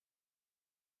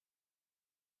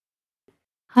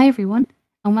Hi, everyone,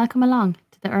 and welcome along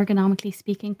to the Ergonomically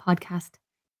Speaking podcast,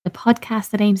 the podcast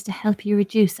that aims to help you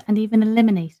reduce and even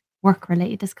eliminate work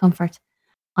related discomfort.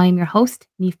 I'm your host,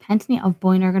 Neve Pentney of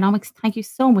Boyne Ergonomics. Thank you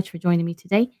so much for joining me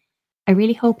today. I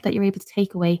really hope that you're able to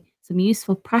take away some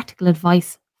useful practical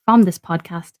advice from this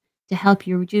podcast to help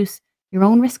you reduce your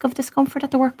own risk of discomfort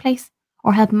at the workplace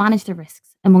or help manage the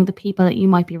risks among the people that you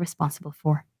might be responsible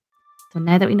for. So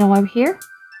now that we know why we're here,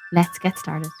 let's get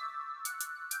started.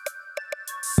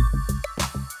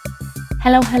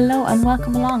 Hello, and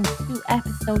welcome along to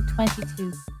episode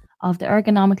 22 of the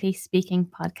Ergonomically Speaking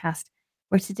podcast,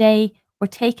 where today we're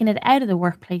taking it out of the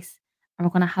workplace and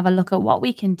we're going to have a look at what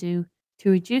we can do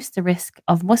to reduce the risk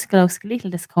of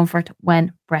musculoskeletal discomfort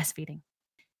when breastfeeding.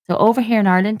 So, over here in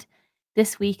Ireland,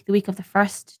 this week, the week of the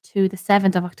 1st to the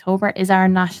 7th of October, is our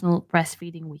National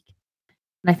Breastfeeding Week.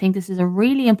 And I think this is a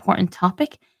really important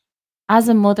topic. As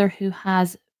a mother who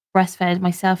has breastfed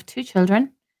myself two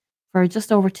children for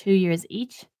just over 2 years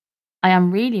each, I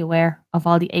am really aware of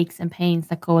all the aches and pains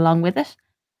that go along with it.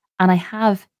 And I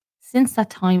have, since that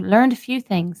time, learned a few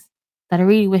things that I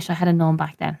really wish I had known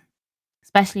back then,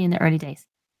 especially in the early days.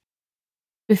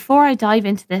 Before I dive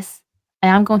into this, I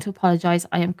am going to apologise.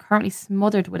 I am currently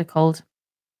smothered with a cold.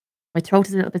 My throat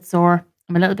is a little bit sore.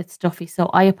 I'm a little bit stuffy. So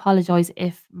I apologise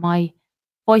if my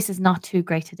voice is not too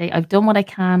great today. I've done what I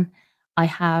can. I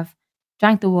have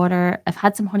drank the water. I've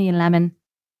had some honey and lemon.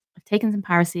 I've taken some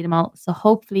paracetamol. So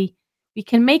hopefully we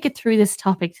can make it through this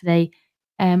topic today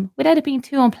without it being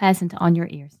too unpleasant on your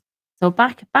ears. So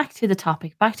back to the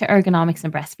topic, back to ergonomics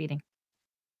and breastfeeding.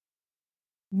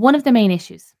 One of the main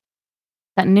issues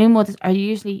that new mothers are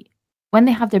usually, when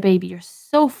they have their baby, you're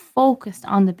so focused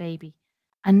on the baby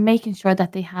and making sure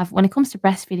that they have, when it comes to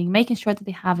breastfeeding, making sure that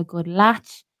they have a good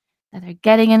latch, that they're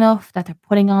getting enough, that they're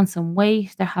putting on some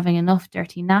weight, they're having enough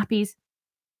dirty nappies.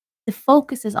 The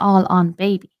focus is all on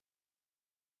baby.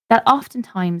 That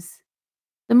oftentimes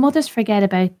the mothers forget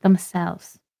about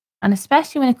themselves. And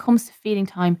especially when it comes to feeding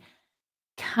time,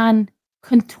 can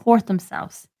contort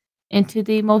themselves into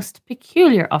the most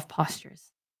peculiar of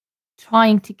postures,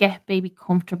 trying to get baby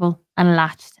comfortable and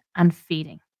latched and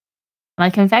feeding. And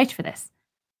I can vouch for this.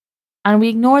 And we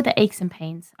ignore the aches and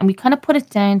pains and we kind of put it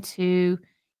down to,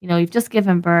 you've just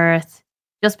given birth,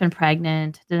 just been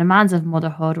pregnant, the demands of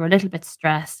motherhood, we're a little bit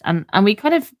stressed, and we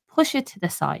kind of push it to the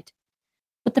side.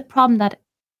 But the problem that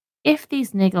if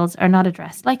these niggles are not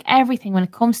addressed, like everything when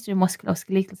it comes to the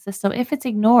musculoskeletal system, if it's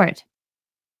ignored,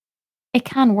 it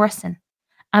can worsen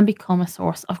and become a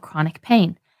source of chronic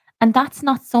pain. And that's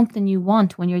not something you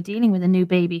want when you're dealing with a new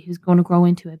baby who's going to grow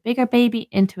into a bigger baby,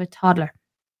 into a toddler.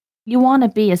 You want to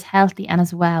be as healthy and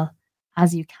as well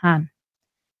as you can.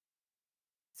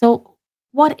 So,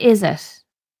 what is it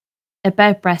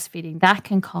about breastfeeding that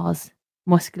can cause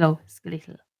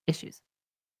musculoskeletal issues?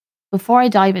 Before I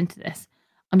dive into this,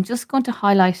 I'm just going to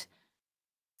highlight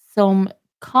some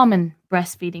common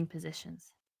breastfeeding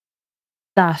positions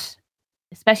that,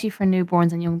 especially for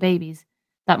newborns and young babies,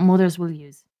 that mothers will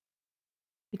use.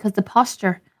 Because the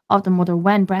posture of the mother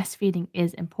when breastfeeding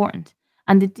is important.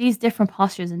 And these different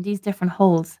postures and these different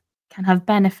holds can have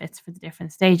benefits for the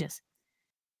different stages.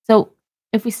 So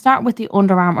if we start with the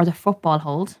underarm or the football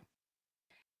hold,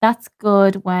 that's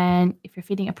good if you're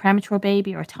feeding a premature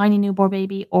baby or a tiny newborn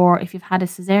baby, or if you've had a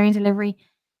cesarean delivery.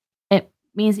 It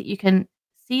means that you can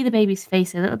see the baby's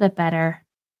face a little bit better,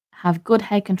 have good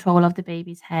head control of the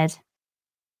baby's head,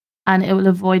 and it will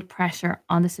avoid pressure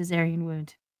on the cesarean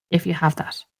wound if you have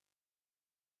that.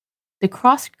 The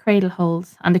cross cradle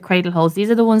holds and the cradle holds,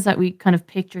 these are the ones that we kind of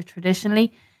picture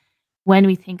traditionally when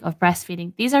we think of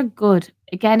breastfeeding. These are good,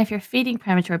 again, if you're feeding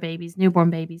premature babies, newborn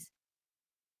babies,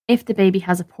 if the baby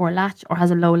has a poor latch or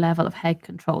has a low level of head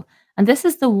control. And this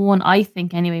is the one I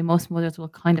think, anyway, most mothers will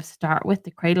kind of start with,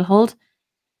 the cradle hold.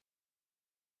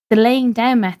 The laying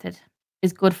down method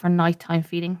is good for nighttime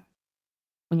feeding.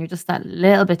 When you're just that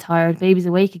little bit tired, baby's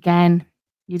awake again,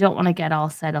 you don't want to get all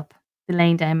set up. The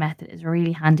laying down method is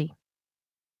really handy.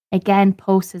 Again,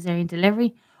 post cesarean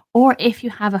delivery, or if you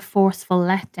have a forceful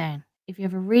letdown. If you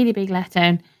have a really big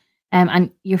letdown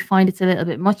and you find it's a little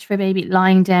bit much for baby,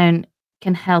 lying down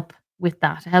can help with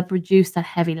that, help reduce that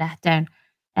heavy letdown.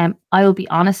 I will be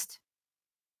honest,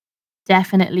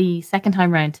 definitely second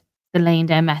time round, the laying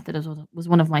down method was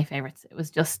one of my favorites. It was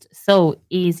just so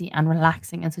easy and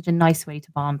relaxing and such a nice way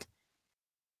to bond.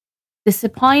 The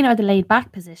supine or the laid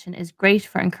back position is great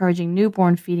for encouraging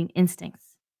newborn feeding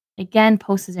instincts. Again,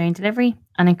 post cesarean delivery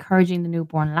and encouraging the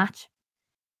newborn latch.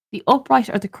 The upright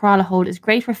or the corolla hold is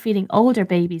great for feeding older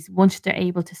babies once they're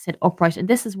able to sit upright. And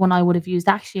this is one I would have used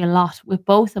actually a lot with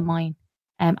both of mine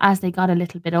as they got a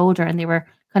little bit older and they were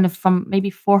kind of from maybe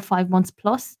 4 or 5 months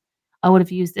plus, I would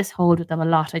have used this hold with them a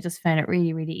lot. I just found it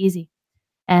really, really easy.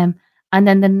 Um, and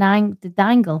then the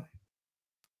dangle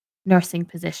nursing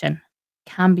position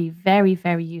can be very,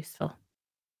 very useful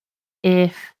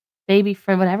if baby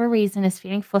for whatever reason is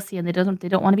feeling fussy and they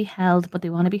don't want to be held but they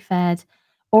want to be fed,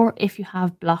 or if you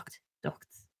have blocked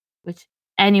ducts, which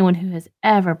anyone who has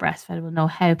ever breastfed will know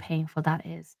how painful that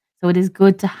is. So it is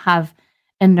good to have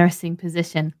a nursing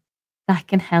position that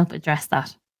can help address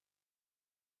that.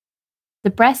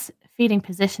 The breastfeeding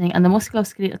positioning and the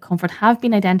musculoskeletal comfort have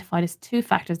been identified as two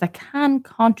factors that can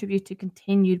contribute to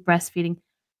continued breastfeeding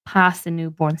past the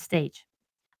newborn stage.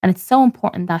 And it's so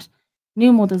important that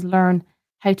new mothers learn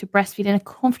how to breastfeed in a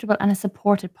comfortable and a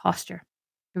supported posture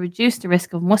to reduce the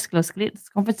risk of musculoskeletal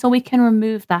discomfort so we can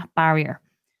remove that barrier.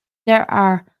 There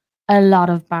are a lot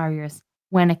of barriers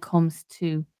when it comes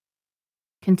to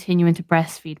continuing to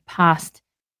breastfeed past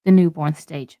the newborn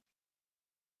stage.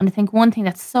 And I think one thing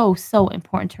that's so, so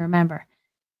important to remember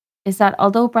is that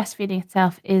although breastfeeding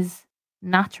itself is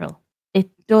natural, it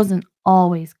doesn't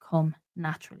always come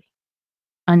naturally.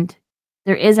 And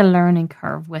there is a learning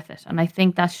curve with it. And I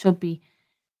think that should be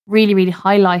really, really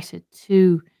highlighted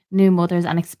to new mothers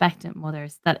and expectant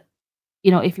mothers that,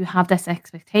 if you have this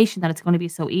expectation that it's going to be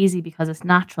so easy because it's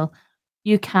natural,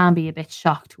 you can be a bit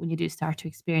shocked when you do start to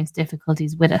experience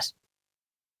difficulties with it.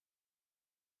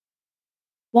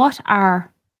 What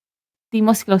are the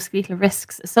musculoskeletal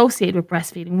risks associated with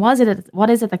breastfeeding? What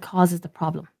is it that causes the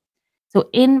problem? So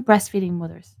in breastfeeding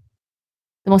mothers,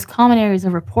 the most common areas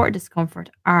of reported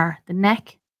discomfort are the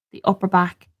neck, the upper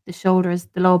back, the shoulders,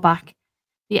 the low back,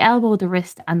 the elbow, the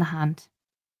wrist, and the hand.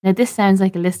 Now, this sounds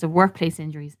like a list of workplace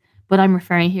injuries, but I'm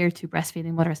referring here to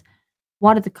breastfeeding mothers.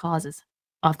 What are the causes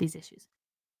of these issues?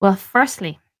 Well,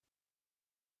 firstly,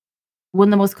 one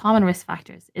of the most common risk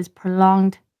factors is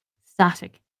prolonged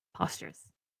static postures.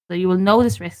 So you will know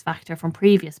this risk factor from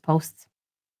previous posts.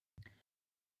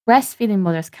 Breastfeeding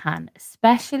mothers can,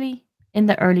 especially in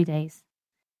the early days,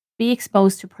 be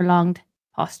exposed to prolonged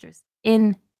postures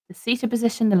in the seated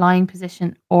position, the lying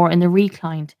position, or in the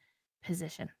reclined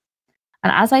position.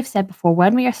 And as I've said before,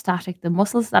 when we are static, the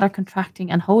muscles that are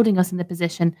contracting and holding us in the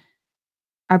position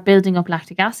are building up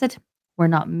lactic acid. We're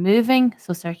not moving,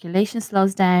 so circulation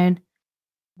slows down.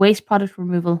 Waste product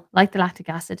removal, like the lactic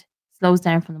acid, slows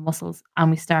down from the muscles, and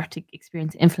we start to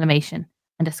experience inflammation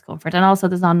and discomfort. And also,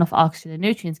 there's not enough oxygen and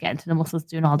nutrients getting to the muscles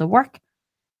doing all the work.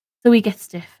 So we get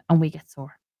stiff and we get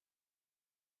sore.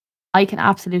 I can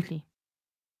absolutely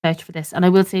vouch for this. And I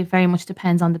will say it very much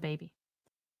depends on the baby.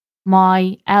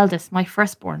 My eldest, my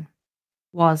firstborn,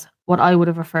 was what I would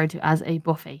have referred to as a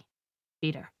buffet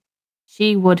feeder.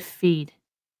 She would feed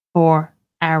for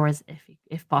hours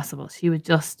if possible. She would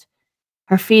just,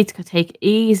 her feeds could take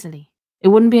easily. It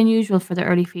wouldn't be unusual for the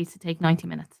early feeds to take 90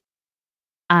 minutes.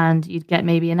 And you'd get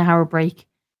maybe an hour break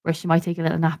where she might take a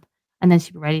little nap and then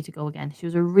she'd be ready to go again. She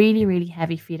was a really, really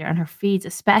heavy feeder, and her feeds,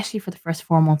 especially for the first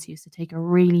 4 months, used to take a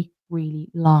really, really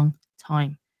long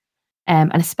time.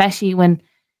 And especially when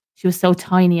she was so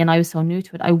tiny and I was so new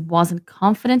to it, I wasn't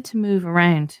confident to move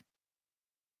around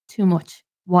too much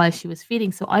while she was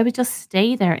feeding. So I would just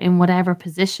stay there in whatever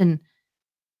position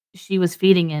she was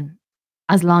feeding in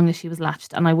as long as she was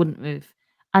latched, and I wouldn't move.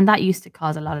 And that used to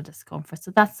cause a lot of discomfort. So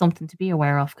that's something to be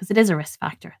aware of because it is a risk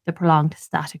factor, the prolonged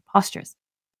static postures.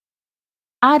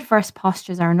 Adverse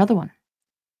postures are another one.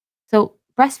 So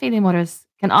breastfeeding mothers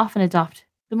can often adopt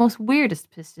the most weirdest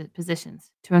positions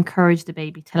to encourage the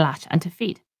baby to latch and to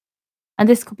feed. And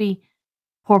this could be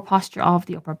poor posture of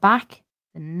the upper back,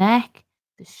 the neck,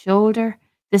 the shoulder.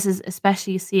 This is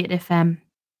especially, you see it if when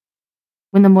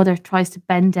the mother tries to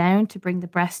bend down to bring the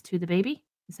breast to the baby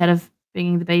instead of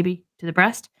bringing the baby to the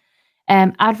breast.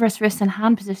 Adverse wrist and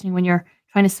hand positioning when you're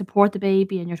trying to support the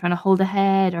baby and you're trying to hold the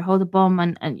head or hold the bum,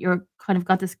 and you're kind of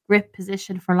got this grip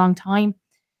position for a long time.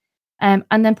 And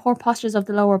then poor postures of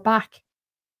the lower back,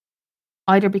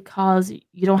 either because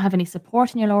you don't have any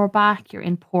support in your lower back, you're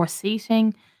in poor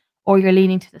seating, or you're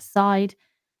leaning to the side.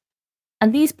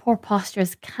 And these poor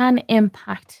postures can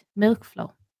impact milk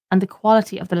flow and the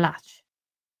quality of the latch.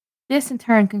 This in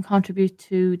turn can contribute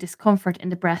to discomfort in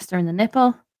the breast or in the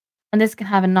nipple. And this can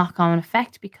have a knock on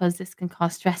effect because this can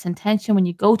cause stress and tension when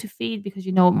you go to feed because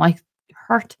you know it might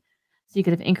hurt. So you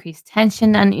could have increased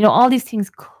tension. And, all these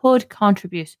things could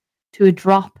contribute to a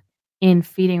drop in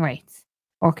feeding rates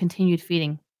or continued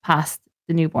feeding past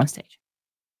the newborn stage.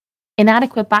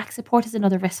 Inadequate back support is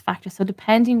another risk factor. So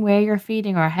depending where you're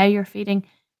feeding or how you're feeding,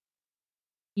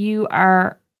 you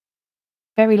are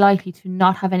very likely to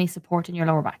not have any support in your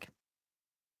lower back.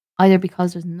 Either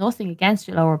because there's nothing against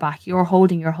your lower back, you're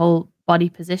holding your whole body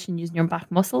position using your back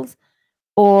muscles,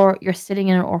 or you're sitting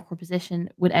in an awkward position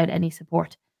without any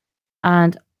support.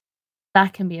 And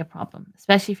that can be a problem,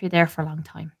 especially if you're there for a long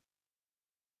time.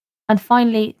 And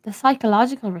finally, the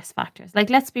psychological risk factors. Like,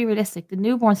 let's be realistic, the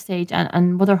newborn stage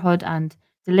and motherhood and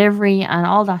delivery and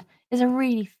all that is a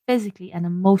really physically and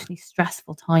emotionally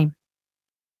stressful time.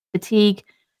 Fatigue,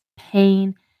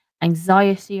 pain,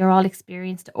 anxiety are all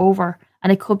experienced over,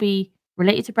 and it could be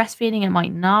related to breastfeeding, it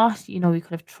might not. You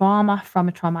could have trauma from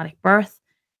a traumatic birth.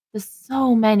 There's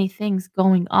so many things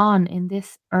going on in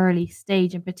this early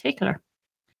stage in particular.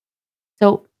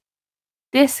 So,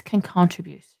 this can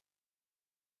contribute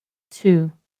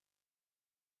to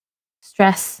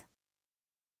stress,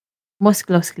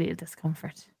 musculoskeletal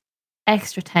discomfort,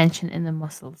 extra tension in the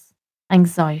muscles,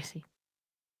 anxiety.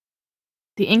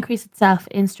 The increase itself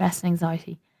in stress and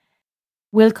anxiety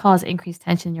will cause increased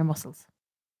tension in your muscles.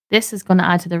 This is going to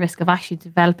add to the risk of actually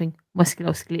developing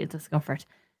musculoskeletal discomfort.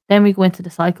 Then we go into the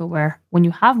cycle where when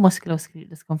you have musculoskeletal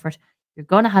discomfort,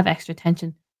 you're going to have extra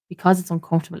tension because it's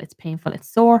uncomfortable, it's painful, it's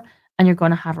sore, and you're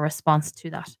going to have a response to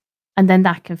that. And then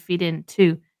that can feed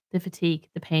into the fatigue,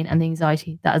 the pain, and the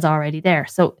anxiety that is already there.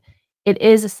 So it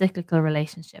is a cyclical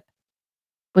relationship.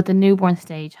 But the newborn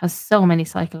stage has so many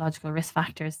psychological risk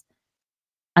factors,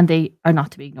 and they are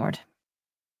not to be ignored.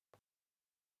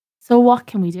 So, what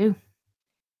can we do?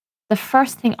 The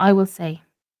first thing I will say,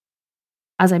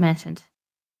 as I mentioned,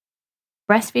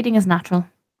 breastfeeding is natural,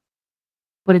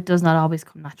 but it does not always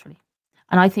come naturally.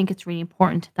 And I think it's really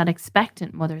important that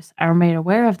expectant mothers are made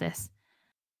aware of this.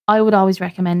 I would always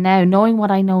recommend now, knowing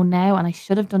what I know now, and I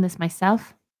should have done this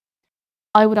myself,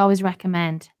 I would always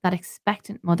recommend that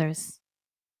expectant mothers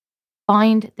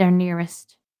find their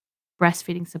nearest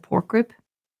breastfeeding support group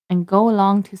and go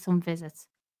along to some visits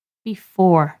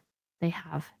before they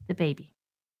have the baby.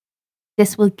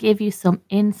 This will give you some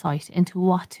insight into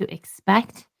what to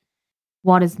expect,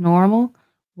 what is normal,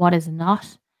 what is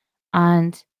not,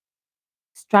 and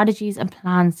strategies and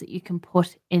plans that you can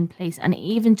put in place. And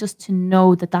even just to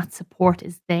know that that support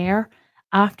is there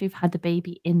after you've had the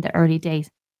baby in the early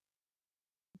days.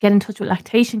 Get in touch with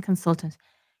lactation consultants,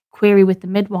 query with the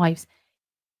midwives,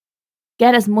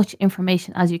 get as much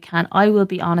information as you can. I will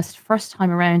be honest, first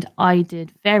time around, I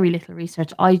did very little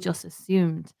research. I just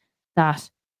assumed that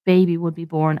baby would be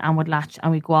born and would latch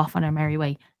and we'd go off on our merry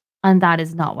way. And that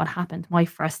is not what happened. My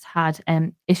first had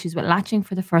issues with latching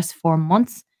for the first 4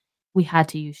 months. We had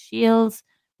to use shields.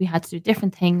 We had to do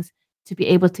different things to be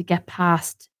able to get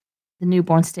past the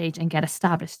newborn stage and get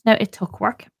established. Now, it took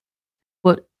work,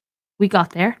 but we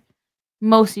got there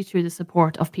mostly through the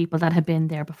support of people that had been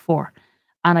there before.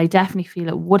 And I definitely feel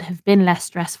it would have been less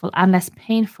stressful and less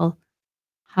painful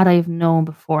had I have known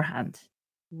beforehand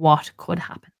what could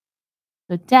happen.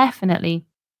 So definitely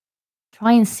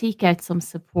try and seek out some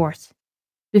support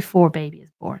before baby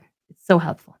is born. It's so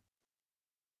helpful.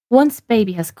 Once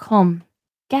baby has come,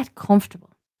 get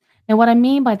comfortable. Now, what I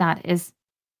mean by that is,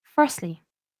 firstly,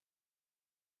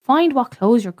 find what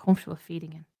clothes you're comfortable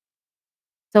feeding in.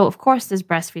 So, of course, there's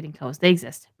breastfeeding clothes. They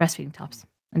exist, breastfeeding tops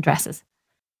and dresses.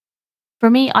 For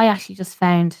me, I actually just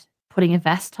found putting a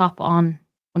vest top on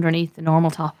underneath the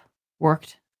normal top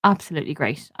worked absolutely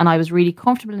great. And I was really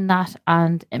comfortable in that.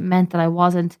 And it meant that I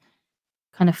wasn't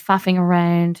kind of faffing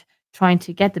around, trying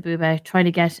to get the boob out, trying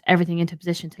to get everything into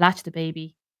position to latch the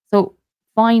baby. So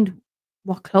find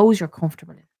what clothes you're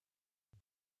comfortable in.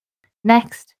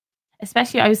 Next,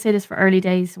 especially I would say this for early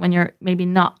days when you're maybe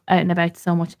not out and about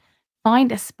so much,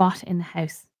 find a spot in the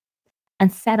house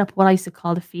and set up what I used to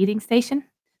call the feeding station.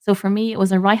 So for me, it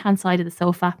was on the right hand side of the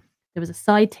sofa. There was a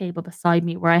side table beside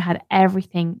me where I had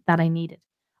everything that I needed.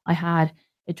 I had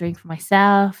a drink for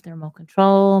myself, the remote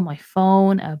control, my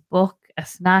phone, a book, a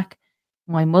snack,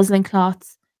 my muslin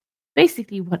cloths,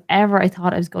 basically whatever I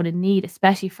thought I was going to need,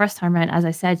 especially first time around. As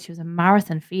I said, she was a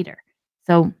marathon feeder.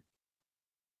 So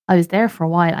I was there for a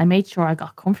while. I made sure I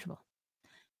got comfortable.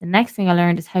 The next thing I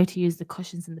learned is how to use the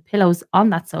cushions and the pillows on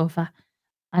that sofa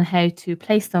and how to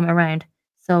place them around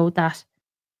so that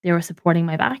they were supporting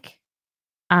my back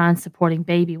and supporting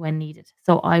baby when needed.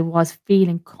 So I was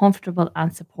feeling comfortable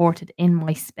and supported in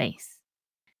my space.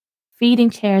 Feeding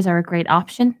chairs are a great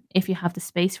option if you have the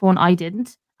space for one. I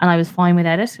didn't, and I was fine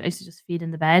without it. I used to just feed in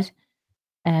the bed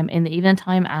in the evening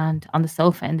time and on the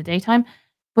sofa in the daytime.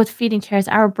 But feeding chairs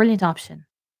are a brilliant option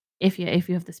if you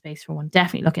have the space for one.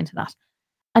 Definitely look into that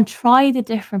and try the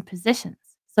different positions.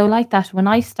 So like that, when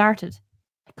I started,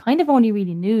 I kind of only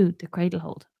really knew the cradle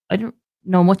hold. I didn't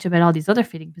know much about all these other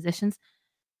feeding positions.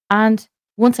 And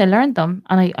once I learned them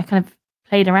and I kind of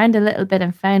played around a little bit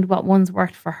and found what ones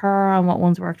worked for her and what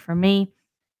ones worked for me,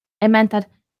 it meant that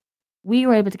We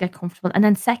were able to get comfortable. And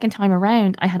then second time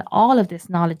around, I had all of this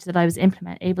knowledge that I was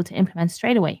able to implement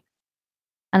straight away.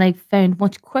 And I found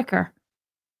much quicker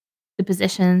the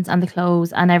positions and the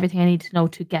clothes and everything I needed to know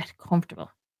to get comfortable.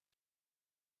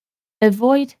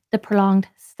 Avoid the prolonged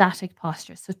static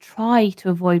posture. So try to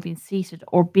avoid being seated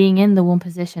or being in the one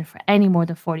position for any more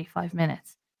than 45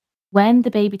 minutes. When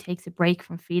the baby takes a break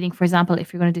from feeding, for example,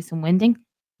 if you're going to do some winding,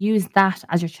 use that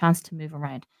as your chance to move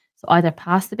around. So either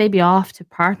pass the baby off to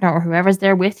partner or whoever's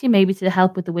there with you, maybe to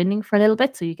help with the winding for a little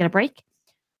bit so you get a break.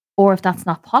 Or if that's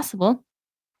not possible,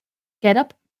 get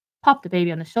up, pop the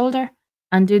baby on the shoulder,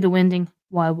 and do the winding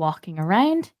while walking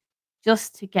around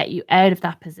just to get you out of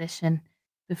that position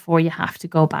before you have to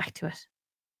go back to it.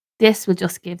 This will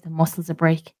just give the muscles a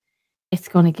break. It's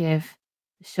going to give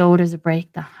the shoulders a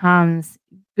break, the hands,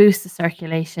 boost the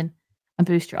circulation, and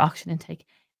boost your oxygen intake.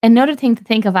 Another thing to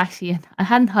think of actually, and I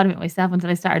hadn't thought of it myself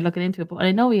until I started looking into it, but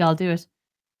I know we all do it.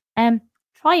 Um,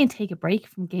 Try and take a break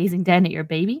from gazing down at your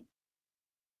baby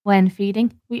when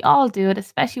feeding. We all do it,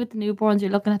 especially with the newborns.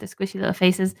 You're looking at their squishy little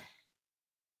faces,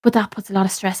 but that puts a lot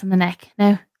of stress on the neck.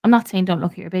 Now, I'm not saying don't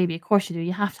look at your baby. Of course you do.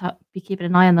 You have to be keeping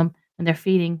an eye on them when they're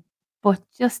feeding, but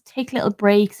just take little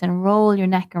breaks and roll your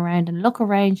neck around and look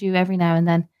around you every now and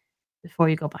then before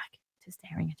you go back to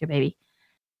staring at your baby.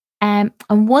 And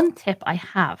one tip I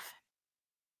have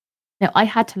now, I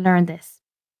had to learn this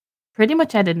pretty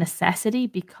much out of necessity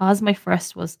because my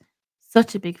first was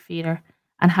such a big feeder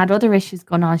and had other issues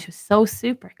going on. She was so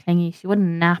super clingy. She wouldn't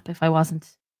nap if I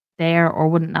wasn't there or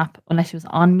wouldn't nap unless she was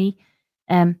on me.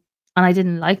 And I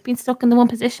didn't like being stuck in the one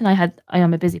position. I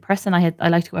am a busy person. I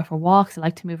like to go out for walks. I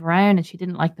like to move around and she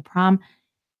didn't like the pram.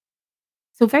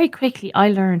 So very quickly I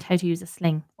learned how to use a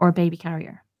sling or a baby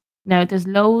carrier. Now there's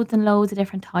loads and loads of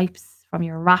different types from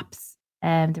your wraps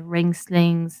and the ring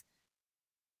slings,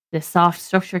 the soft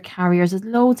structure carriers. There's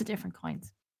loads of different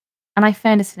kinds. And I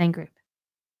found a sling group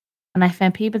and I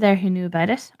found people there who knew about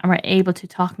it and were able to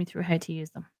talk me through how to use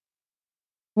them.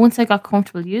 Once I got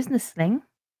comfortable using the sling,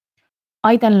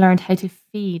 I then learned how to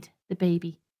feed the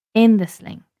baby in the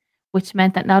sling, which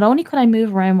meant that not only could I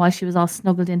move around while she was all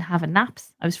snuggled in having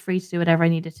naps, I was free to do whatever I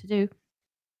needed to do,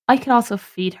 I could also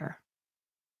feed her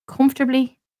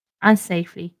comfortably and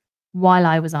safely while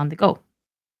I was on the go.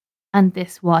 And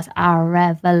this was a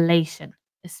revelation,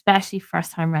 especially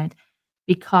first time round,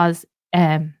 because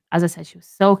as I said, she was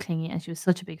so clingy and she was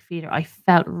such a big feeder. I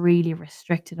felt really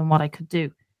restricted in what I could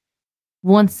do.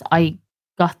 Once I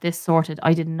got this sorted,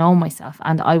 I didn't know myself,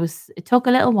 and it took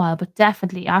a little while, but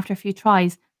definitely after a few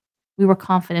tries, we were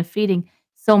confident feeding,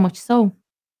 so much so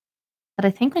that I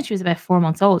think when she was about 4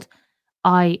 months old,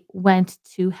 I went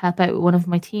to help out with one of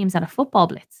my teams at a football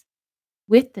blitz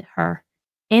with her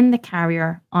in the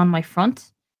carrier on my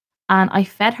front, and I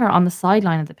fed her on the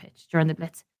sideline of the pitch during the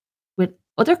blitz with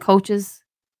other coaches,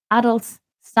 adults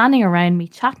standing around me,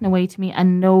 chatting away to me,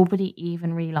 and nobody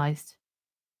even realized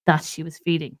that she was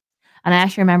feeding. And I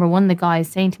actually remember one of the guys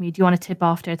saying to me, "Do you want to tip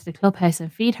off there to the clubhouse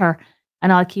and feed her?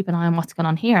 And I'll keep an eye on what's going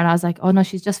on here." And I was like, "Oh no,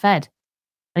 she's just fed."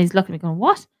 And he's looking at me going,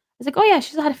 "What?" I was like, "Oh yeah,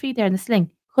 she's had a feed there in the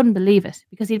sling." Couldn't believe it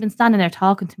because he'd been standing there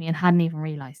talking to me and hadn't even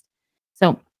realized.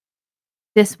 So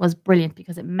this was brilliant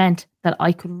because it meant that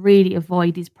I could really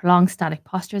avoid these prolonged static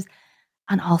postures,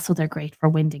 and also they're great for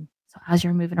winding. So as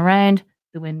you're moving around,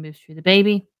 the wind moves through the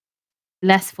baby,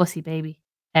 less fussy baby,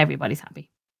 everybody's happy.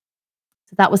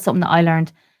 So that was something that I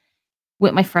learned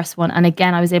with my first one. And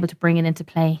again, I was able to bring it into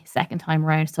play second time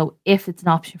around. So if it's an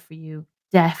option for you,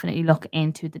 definitely look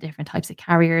into the different types of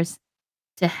carriers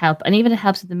to help. And even it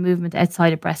helps with the movement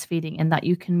outside of breastfeeding in that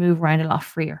you can move around a lot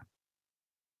freer.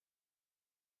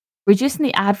 Reducing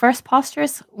the adverse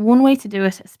postures, one way to do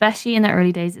it, especially in the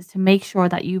early days, is to make sure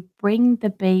that you bring the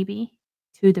baby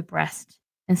to the breast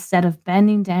instead of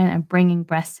bending down and bringing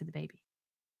breast to the baby.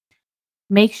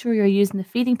 Make sure you're using the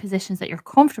feeding positions that you're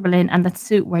comfortable in and that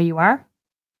suit where you are.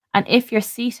 And if you're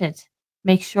seated,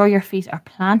 make sure your feet are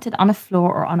planted on a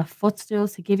floor or on a footstool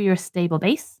to give you a stable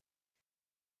base.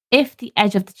 If the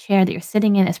edge of the chair that you're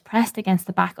sitting in is pressed against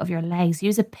the back of your legs,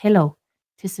 use a pillow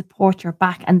to support your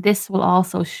back. And this will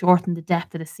also shorten the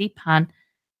depth of the seat pan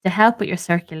to help with your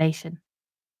circulation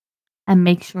and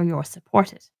make sure you're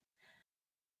supported.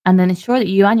 And then ensure that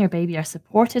you and your baby are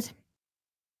supported.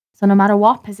 So no matter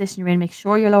what position you're in, make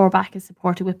sure your lower back is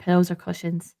supported with pillows or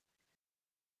cushions.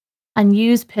 And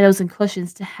use pillows and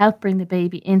cushions to help bring the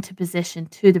baby into position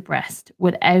to the breast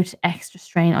without extra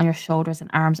strain on your shoulders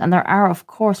and arms. And there are, of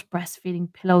course,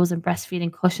 breastfeeding pillows and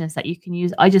breastfeeding cushions that you can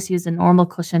use. I just used a normal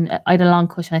cushion. I had a long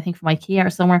cushion, I think, from IKEA or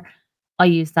somewhere. I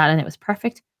used that and it was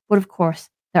perfect. But of course,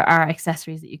 there are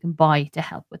accessories that you can buy to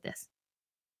help with this.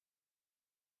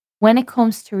 When it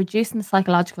comes to reducing the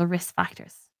psychological risk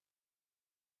factors,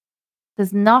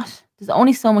 there's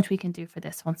only so much we can do for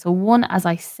this one. So one, as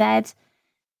I said,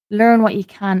 learn what you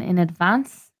can in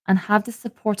advance and have the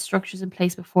support structures in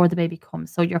place before the baby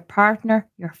comes. So your partner,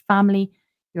 your family,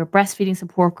 your breastfeeding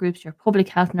support groups, your public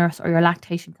health nurse or your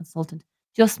lactation consultant.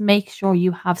 Just make sure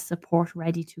you have support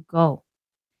ready to go.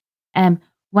 Um,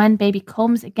 when baby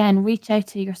comes, again, reach out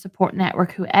to your support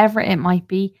network, whoever it might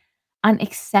be, and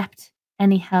accept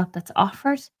any help that's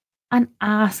offered and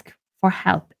ask for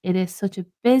help. It is such a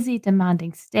busy,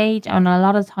 demanding stage, and a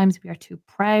lot of times we are too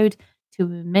proud to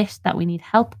admit that we need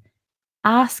help.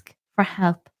 Ask for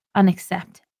help and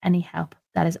accept any help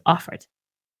that is offered.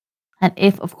 And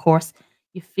if, of course,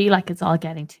 you feel like it's all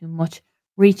getting too much,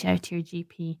 reach out to your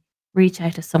GP, reach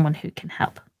out to someone who can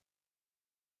help.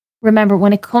 Remember,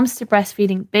 when it comes to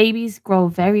breastfeeding, babies grow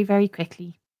very, very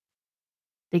quickly.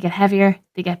 They get heavier,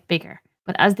 they get bigger.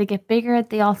 But as they get bigger,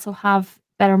 they also have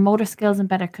better motor skills and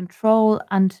better control.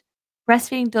 And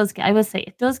breastfeeding does get, I will say,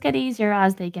 it does get easier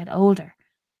as they get older.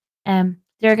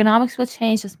 The ergonomics will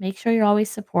change. Just make sure you're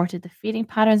always supported. The feeding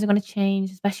patterns are going to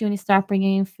change, especially when you start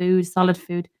bringing in food, solid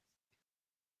food.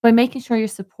 By making sure you're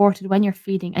supported when you're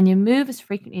feeding and you move as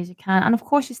frequently as you can, and of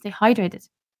course, you stay hydrated,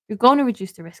 you're going to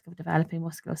reduce the risk of developing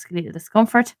musculoskeletal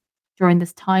discomfort during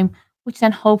this time, which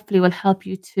then hopefully will help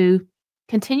you to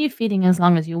continue feeding as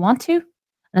long as you want to,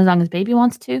 and as long as baby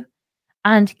wants to,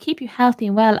 and keep you healthy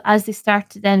and well as they start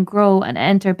to then grow and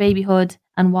enter babyhood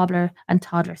and wobbler and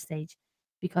toddler stage,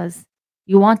 because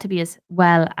you want to be as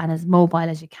well and as mobile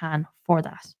as you can for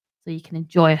that, so you can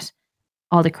enjoy it,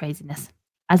 all the craziness,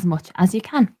 as much as you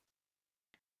can.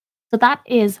 So that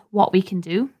is what we can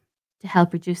do to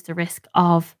help reduce the risk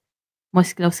of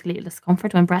musculoskeletal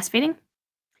discomfort when breastfeeding.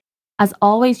 As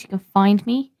always, you can find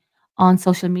me on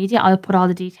social media. I'll put all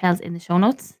the details in the show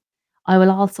notes. I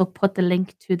will also put the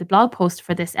link to the blog post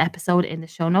for this episode in the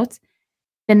show notes.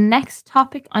 The next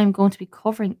topic I'm going to be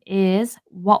covering is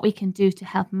what we can do to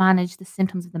help manage the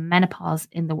symptoms of the menopause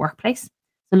in the workplace.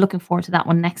 So looking forward to that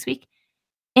one next week.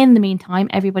 In the meantime,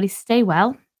 everybody stay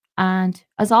well. And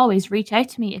as always, reach out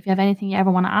to me if you have anything you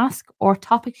ever want to ask or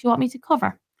topics you want me to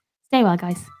cover. Stay well,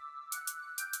 guys.